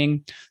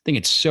training. I think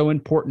it's so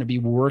important to be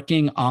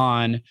working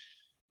on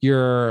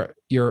your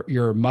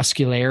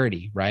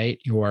muscularity, right?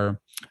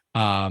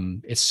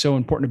 It's so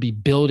important to be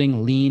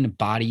building lean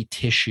body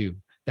tissue.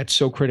 That's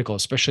so critical,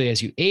 especially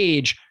as you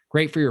age.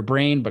 Great for your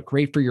brain, but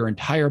great for your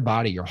entire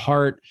body, your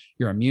heart,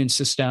 your immune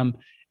system,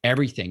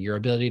 everything, your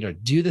ability to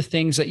do the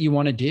things that you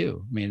want to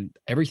do. I mean,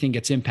 everything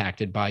gets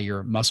impacted by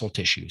your muscle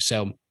tissue.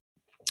 So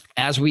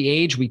as we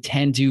age, we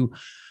tend to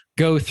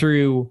go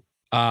through,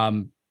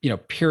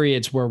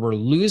 periods where we're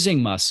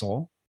losing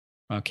muscle.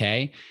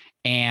 Okay.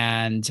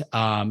 And,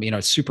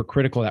 it's super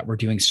critical that we're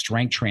doing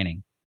strength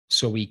training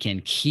so we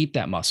can keep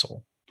that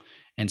muscle.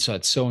 And so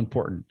it's so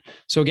important.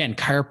 So again,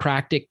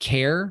 chiropractic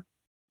care,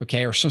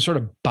 okay, or some sort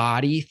of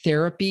body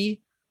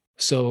therapy.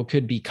 So it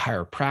could be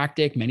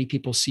chiropractic. Many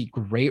people see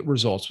great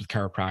results with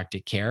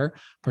chiropractic care,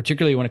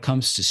 particularly when it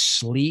comes to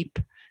sleep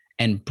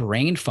and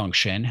brain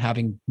function,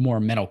 having more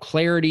mental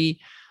clarity,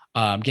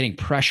 getting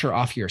pressure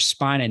off your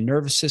spine and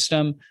nervous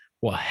system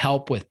will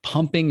help with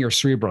pumping your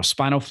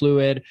cerebrospinal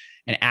fluid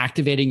and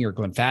activating your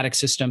lymphatic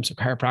system. So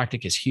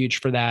chiropractic is huge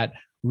for that,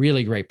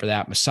 really great for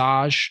that.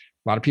 Massage,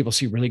 a lot of people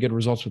see really good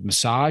results with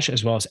massage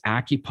as well as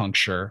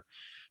acupuncture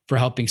for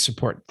helping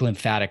support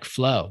lymphatic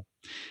flow.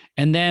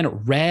 And then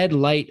red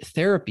light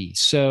therapy.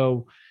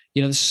 So,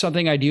 this is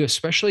something I do,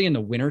 especially in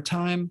the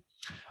wintertime,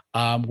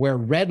 where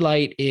red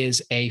light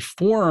is a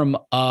form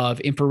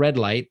of infrared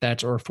light,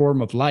 or a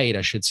form of light,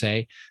 I should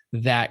say,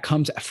 that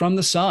comes from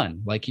the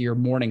sun, like your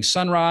morning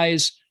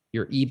sunrise,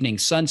 your evening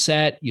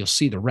sunset. You'll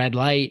see the red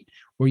light,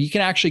 where you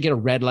can actually get a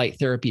red light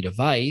therapy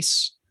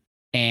device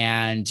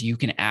and you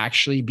can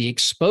actually be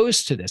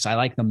exposed to this. I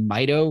like the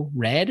Mito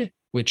Red,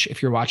 which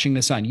if you're watching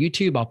this on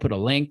YouTube, I'll put a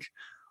link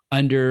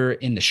in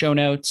the show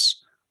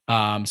notes,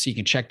 so you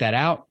can check that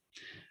out.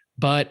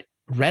 But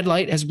red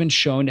light has been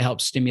shown to help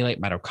stimulate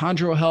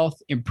mitochondrial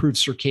health, improve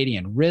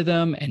circadian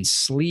rhythm and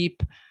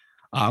sleep,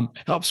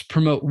 helps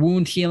promote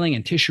wound healing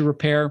and tissue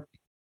repair.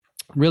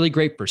 Really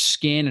great for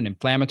skin and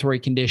inflammatory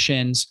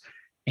conditions.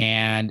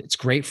 And it's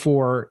great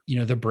for,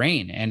 the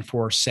brain and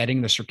for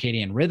setting the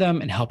circadian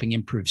rhythm and helping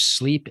improve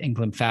sleep and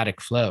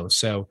lymphatic flow.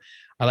 So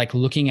I like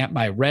looking at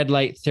my red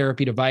light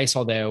therapy device,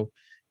 although,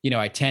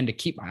 I tend to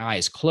keep my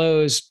eyes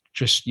closed.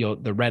 Just,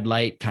 the red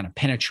light kind of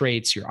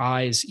penetrates your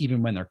eyes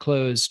even when they're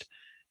closed.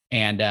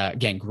 And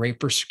again, great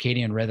for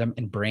circadian rhythm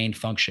and brain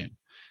function.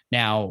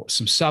 Now,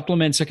 some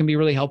supplements that can be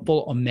really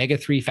helpful,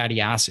 omega-3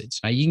 fatty acids.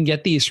 Now, you can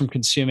get these from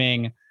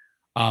consuming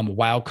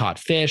wild-caught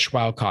fish,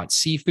 wild-caught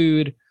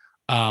seafood.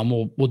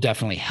 Will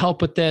definitely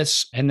help with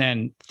this. And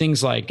then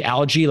things like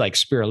algae, like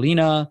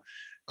spirulina,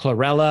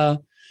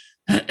 chlorella,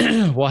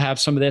 we'll have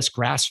some of this,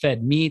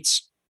 grass-fed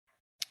meats,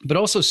 but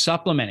also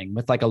supplementing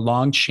with like a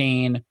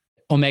long-chain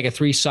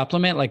omega-3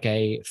 supplement, like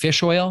a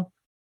fish oil,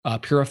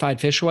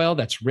 purified fish oil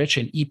that's rich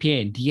in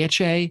EPA and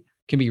DHA,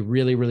 can be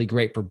really, really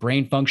great for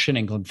brain function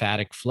and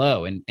lymphatic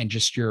flow and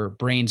just your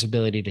brain's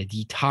ability to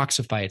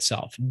detoxify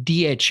itself.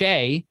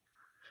 DHA,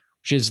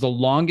 which is the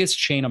longest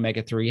chain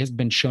omega-3, has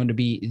been shown to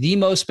be the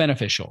most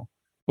beneficial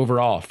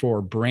overall for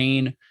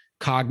brain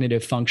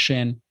cognitive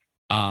function.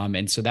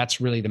 And so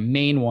that's really the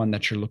main one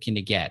that you're looking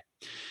to get.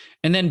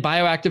 And then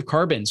bioactive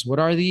carbons. What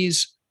are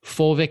these?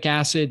 Fulvic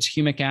acids,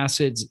 humic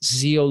acids,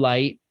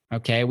 zeolite.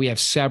 Okay, we have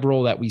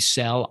several that we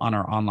sell on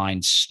our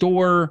online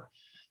store.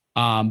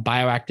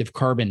 Bioactive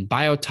carbon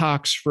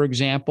biotox, for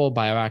example,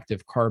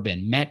 bioactive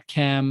carbon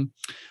metchem,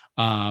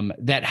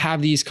 that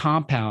have these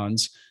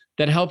compounds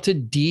that help to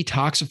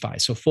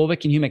detoxify. So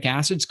fulvic and humic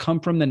acids come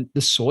from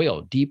the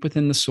soil, deep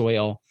within the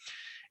soil,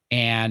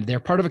 and they're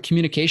part of a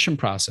communication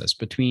process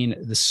between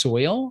the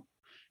soil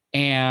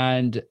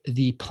and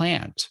the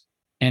plant.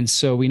 And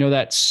so we know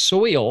that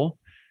soil,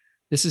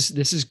 this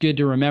is good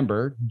to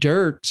remember,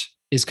 dirt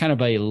is kind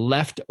of a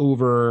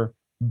leftover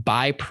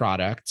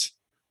byproduct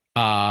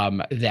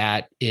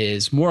that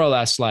is more or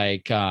less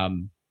like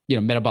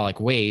metabolic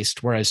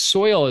waste, whereas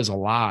soil is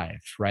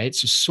alive, right?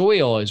 So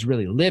soil is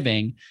really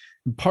living.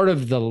 And part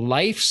of the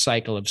life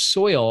cycle of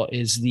soil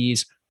is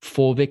these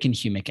fulvic and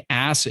humic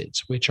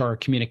acids, which are a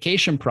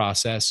communication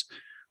process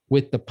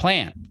with the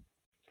plant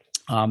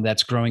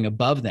that's growing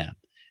above them.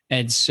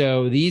 And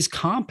so these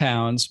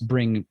compounds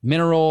bring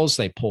minerals,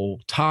 they pull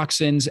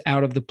toxins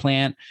out of the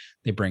plant,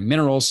 they bring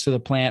minerals to the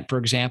plant, for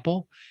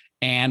example.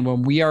 And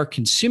when we are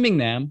consuming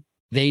them,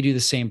 they do the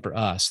same for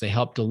us. They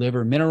help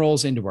deliver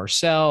minerals into our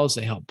cells,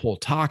 they help pull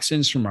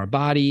toxins from our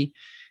body,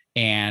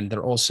 and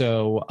they're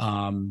also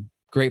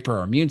great for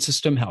our immune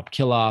system, help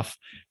kill off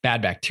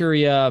bad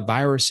bacteria,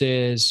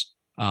 viruses,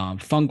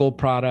 fungal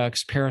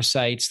products,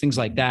 parasites, things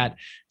like that.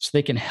 So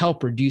they can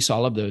help reduce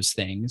all of those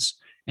things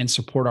and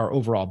support our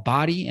overall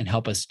body and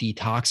help us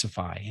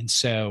detoxify. And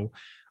so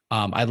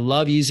I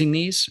love using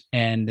these,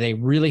 and they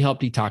really help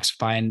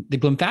detoxify. And the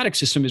glymphatic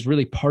system is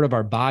really part of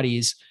our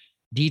body's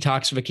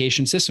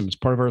detoxification system. It's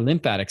part of our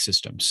lymphatic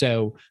system.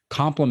 So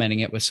complementing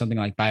it with something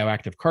like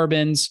bioactive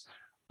carbons,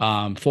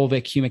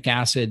 fulvic, humic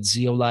acid,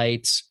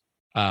 zeolite,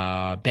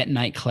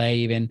 bentonite clay,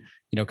 even,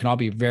 can all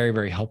be very,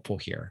 very helpful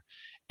here.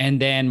 And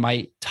then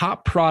my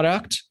top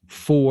product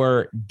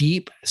for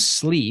deep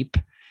sleep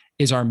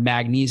is our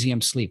magnesium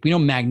sleep. We know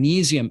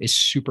magnesium is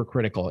super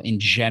critical in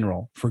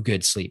general for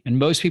good sleep. And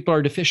most people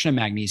are deficient in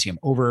magnesium.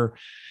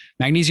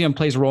 Magnesium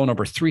plays a role in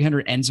over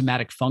 300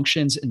 enzymatic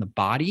functions in the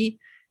body.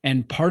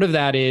 And part of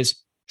that is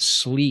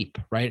sleep,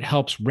 right? It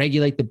helps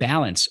regulate the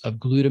balance of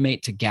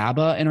glutamate to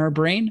GABA in our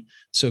brain.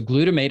 So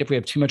glutamate, if we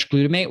have too much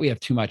glutamate, we have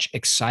too much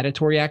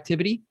excitatory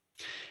activity.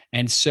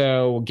 And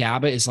so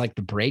GABA is like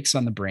the brakes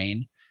on the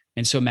brain.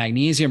 And so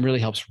magnesium really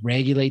helps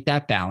regulate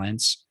that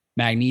balance.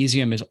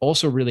 Magnesium is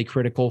also really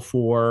critical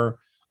for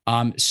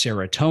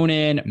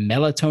serotonin,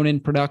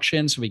 melatonin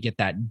production. So we get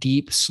that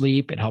deep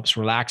sleep. It helps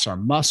relax our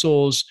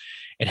muscles.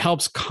 It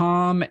helps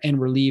calm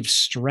and relieve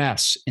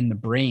stress in the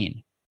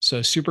brain.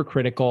 So super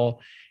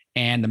critical.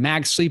 And the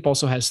Mag Sleep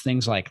also has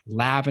things like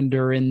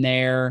lavender in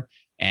there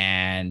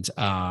and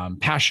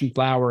passion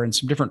flower and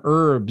some different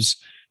herbs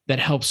that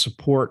help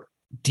support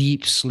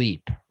deep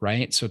sleep,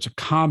 right? So it's a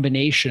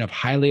combination of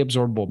highly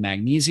absorbable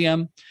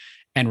magnesium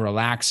and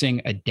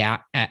relaxing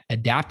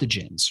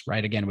adaptogens,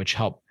 right? Again, which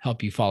help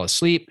you fall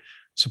asleep,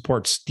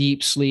 supports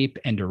deep sleep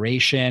and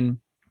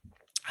duration,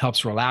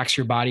 helps relax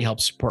your body,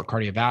 helps support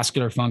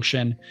cardiovascular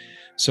function.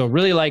 So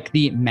really like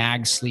the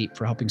Mag Sleep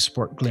for helping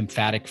support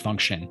lymphatic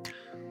function.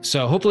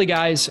 So hopefully,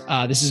 guys,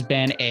 this has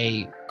been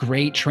a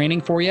great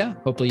training for you.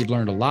 Hopefully you've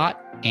learned a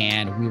lot,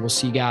 and we will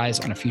see you guys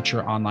on a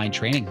future online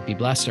training. Be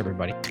blessed,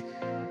 everybody.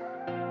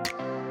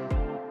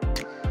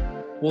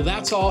 Well,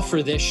 that's all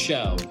for this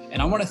show. And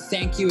I want to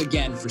thank you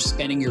again for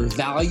spending your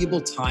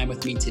valuable time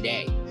with me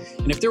today.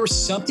 And if there was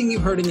something you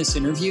heard in this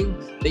interview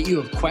that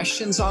you have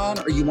questions on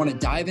or you want to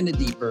dive into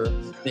deeper,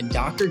 then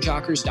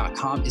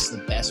drjockers.com is the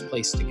best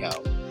place to go.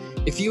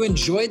 If you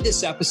enjoyed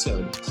this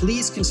episode,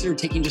 please consider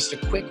taking just a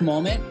quick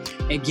moment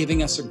and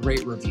giving us a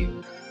great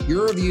review.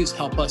 Your reviews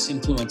help us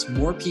influence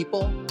more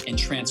people and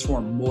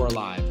transform more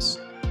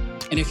lives.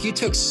 And if you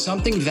took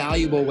something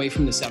valuable away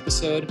from this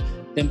episode,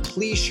 then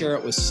please share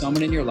it with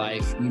someone in your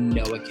life you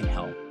know it can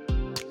help.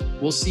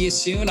 We'll see you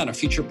soon on a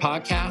future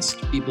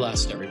podcast. Be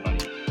blessed, everybody.